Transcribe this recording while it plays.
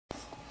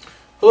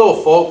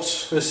Hello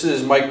folks, this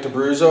is Mike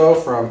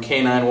DeBruzzo from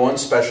K91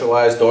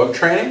 Specialized Dog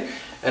Training,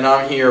 and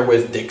I'm here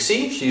with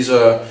Dixie. She's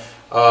a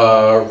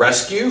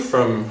rescue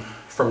from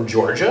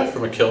Georgia,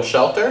 from a kill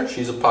shelter.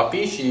 She's a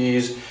puppy.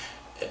 She's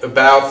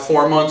about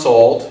 4 months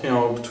old,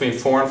 between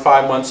 4 and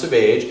 5 months of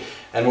age,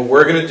 and what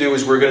we're going to do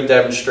is we're going to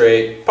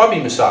demonstrate puppy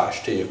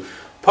massage to you.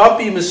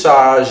 Puppy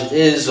massage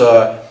is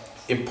an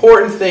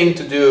important thing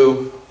to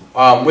do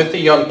with the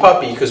young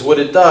puppy, because what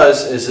it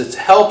does is it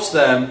helps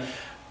them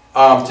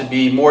to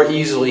be more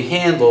easily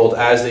handled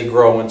as they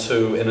grow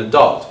into an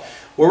adult.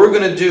 What we're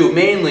going to do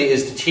mainly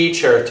is to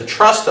teach her to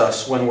trust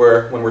us when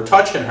we're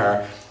touching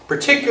her,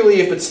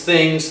 particularly if it's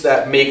things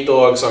that make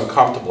dogs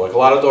uncomfortable. Like a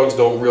lot of dogs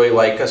don't really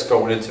like us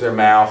going into their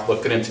mouth,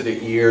 looking into their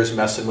ears,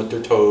 messing with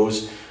their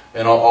toes,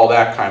 and all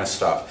that kind of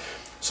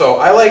stuff. So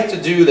I like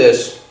to do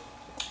this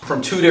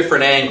from two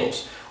different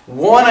angles.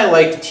 One, I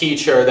like to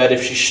teach her that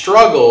if she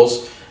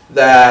struggles,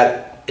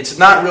 that it's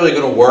not really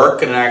going to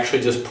work and it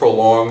actually just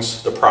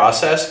prolongs the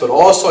process. But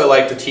also I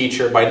like to teach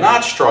her by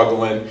not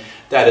struggling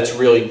that it's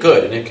really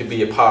good and it could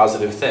be a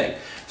positive thing.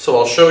 So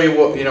I'll show you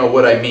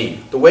what I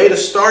mean. The way to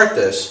start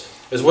this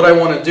is what I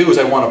want to do is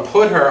I want to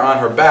put her on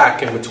her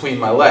back in between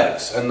my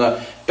legs. And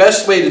the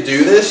best way to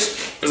do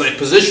this is I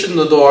position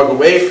the dog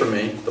away from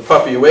me, the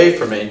puppy away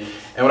from me,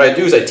 and what I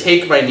do is I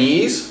take my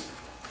knees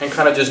and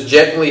kind of just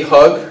gently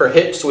hug her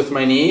hips with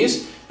my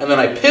knees, and then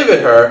I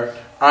pivot her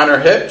on her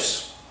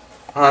hips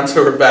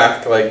onto her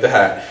back like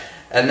that.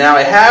 And now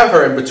I have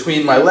her in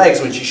between my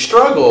legs. When she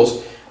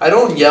struggles, I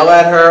don't yell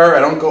at her, I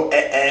don't go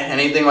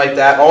anything like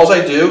that. All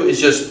I do is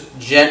just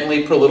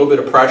gently put a little bit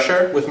of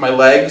pressure with my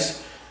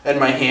legs and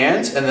my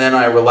hands, and then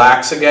I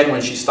relax again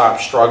when she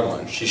stops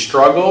struggling. She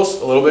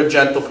struggles, a little bit of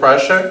gentle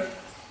pressure.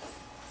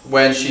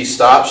 When she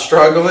stops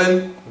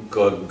struggling,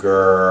 good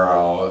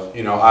girl.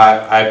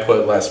 I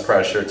put less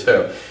pressure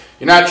too.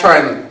 You're not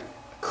trying to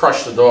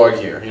crush the dog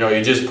here.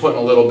 You're just putting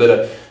a little bit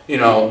of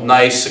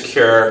nice,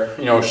 secure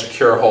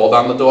hold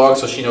on the dog,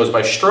 so she knows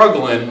by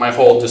struggling, my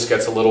hold just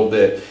gets a little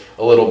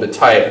bit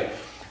tighter.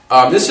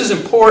 This is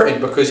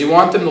important because you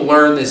want them to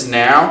learn this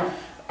now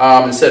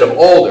instead of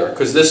older,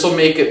 because this will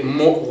make it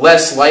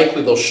less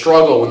likely they'll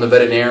struggle when the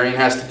veterinarian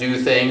has to do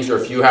things, or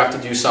if you have to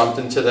do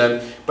something to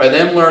them. By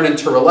them learning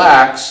to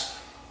relax,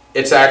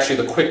 it's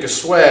actually the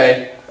quickest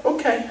way.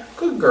 Okay,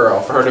 good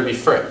girl, for her to be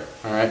free.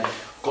 All right,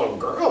 good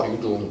girl, you're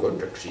doing good,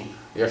 Dixie.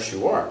 Yes,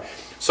 you are.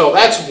 So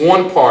that's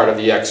one part of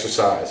the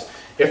exercise.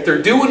 If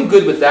they're doing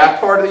good with that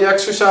part of the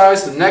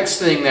exercise, the next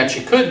thing that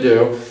you could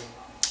do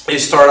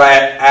is start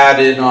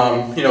adding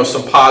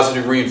some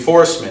positive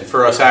reinforcement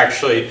for us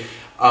actually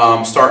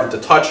starting to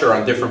touch her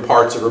on different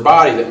parts of her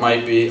body that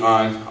might be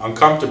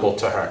uncomfortable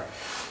to her.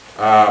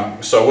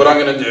 So what I'm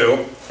going to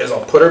do is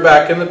I'll put her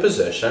back in the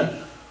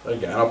position.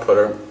 Again, I'll put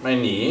her on my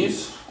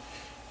knees.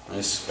 I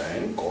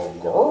spank,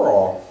 good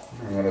girl.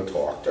 I'm going to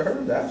talk to her.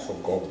 That's a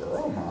good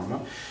girl,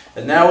 mama.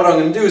 And now what I'm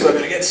going to do is I'm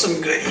going to get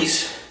some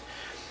goodies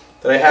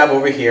that I have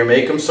over here,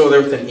 make them so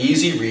they're within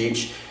easy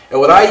reach. And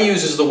what I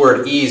use is the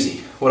word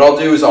easy. What I'll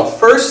do is I'll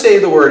first say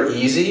the word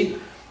easy,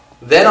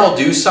 then I'll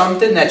do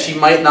something that she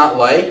might not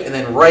like, and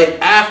then right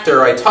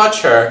after I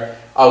touch her,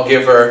 I'll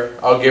give her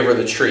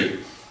the treat.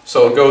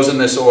 So it goes in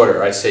this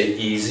order. I say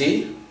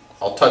easy,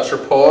 I'll touch her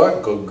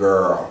paw, good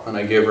girl, and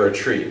I give her a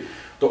treat.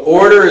 The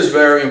order is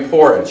very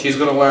important. She's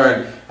going to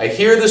learn, I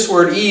hear this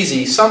word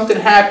easy, something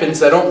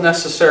happens I don't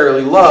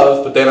necessarily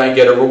love, but then I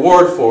get a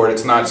reward for it,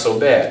 it's not so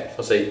bad. So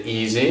I'll say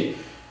easy,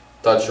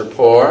 touch her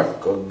paw,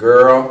 good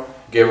girl,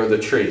 give her the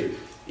treat.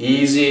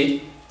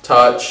 Easy,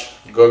 touch,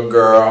 good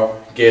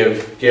girl,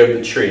 give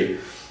the treat.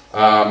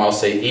 I'll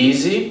say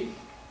easy,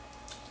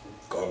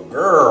 good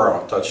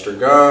girl, touched her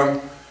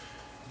gum,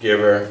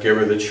 give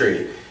her the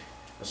treat.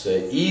 I'll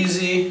say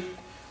easy,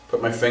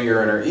 put my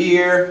finger in her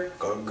ear,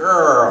 good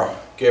girl,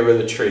 give her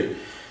the treat.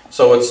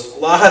 So it's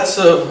lots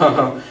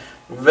of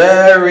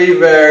very,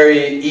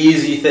 very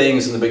easy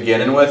things in the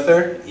beginning with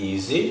her.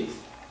 Easy,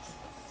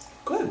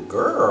 good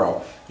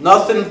girl.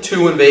 Nothing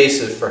too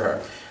invasive for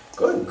her.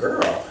 Good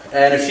girl.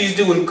 And if she's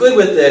doing good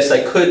with this,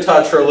 I could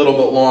touch her a little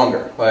bit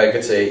longer. Like I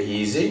could say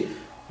easy,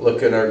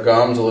 look at her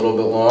gums a little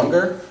bit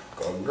longer.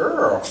 Good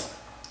girl.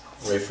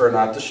 Wait for her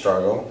not to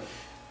struggle.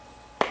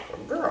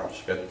 Good girl.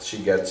 She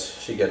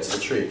gets the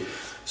treat.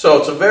 So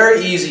it's a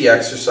very easy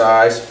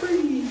exercise.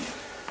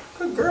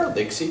 Good girl,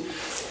 Dixie.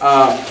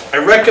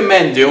 I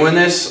recommend doing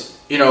this,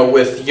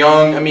 with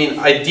young.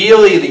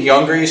 Ideally, the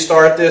younger you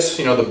start this,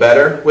 the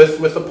better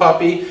with a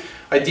puppy.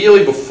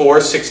 Ideally, before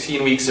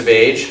 16 weeks of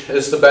age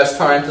is the best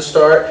time to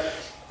start.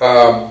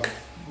 But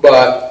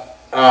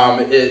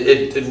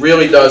it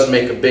really does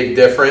make a big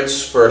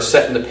difference for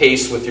setting the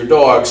pace with your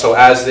dog. So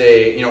as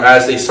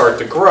they start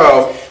to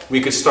grow, we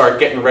could start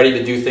getting ready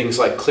to do things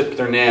like clip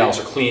their nails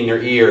or clean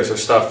their ears or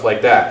stuff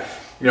like that.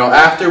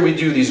 After we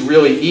do these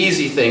really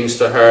easy things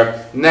to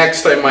her,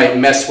 next I might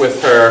mess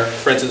with her,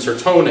 for instance, her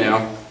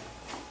toenail,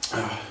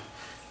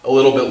 a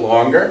little bit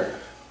longer.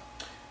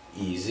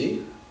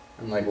 Easy.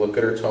 And look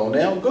at her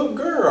toenail. Good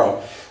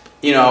girl.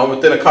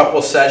 Within a couple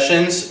of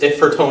sessions, if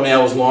her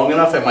toenail is long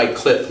enough, I might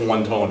clip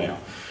one toenail.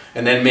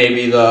 And then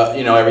maybe the,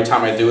 every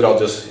time I do it, I'll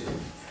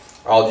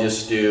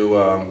just do,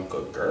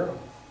 good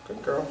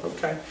girl,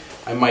 okay.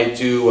 I might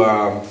do,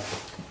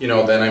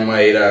 then I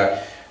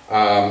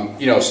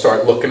might,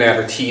 start looking at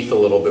her teeth a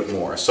little bit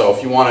more. So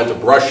if you wanted to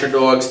brush your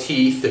dog's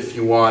teeth, if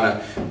you want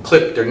to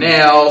clip their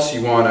nails,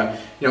 you want to,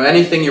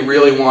 anything you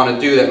really want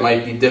to do that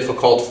might be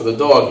difficult for the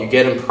dog, you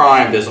get them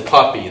primed as a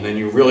puppy, and then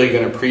you're really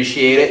going to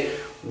appreciate it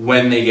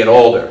when they get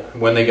older.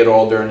 When they get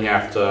older, and you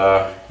have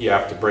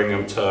to bring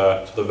them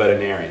to the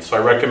veterinarian. So I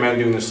recommend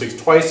doing this at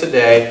least twice a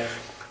day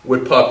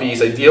with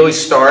puppies. Ideally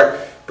start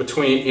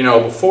between,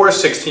 before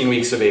 16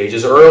 weeks of age,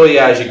 as early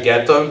as you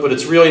get them, but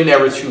it's really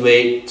never too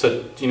late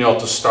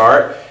to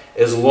start,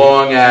 as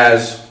long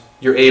as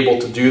you're able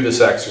to do this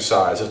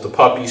exercise. If the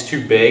puppy's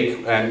too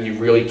big and you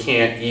really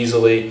can't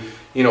easily,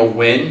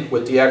 win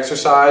with the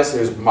exercise,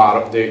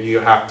 you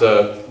have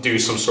to do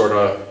some sort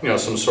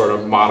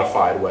of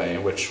modified way,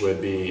 which would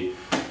be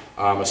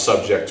a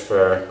subject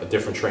for a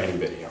different training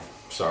video.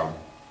 So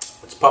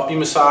it's puppy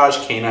massage,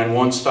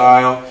 K9-1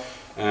 style,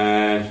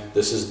 and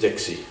this is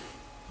Dixie.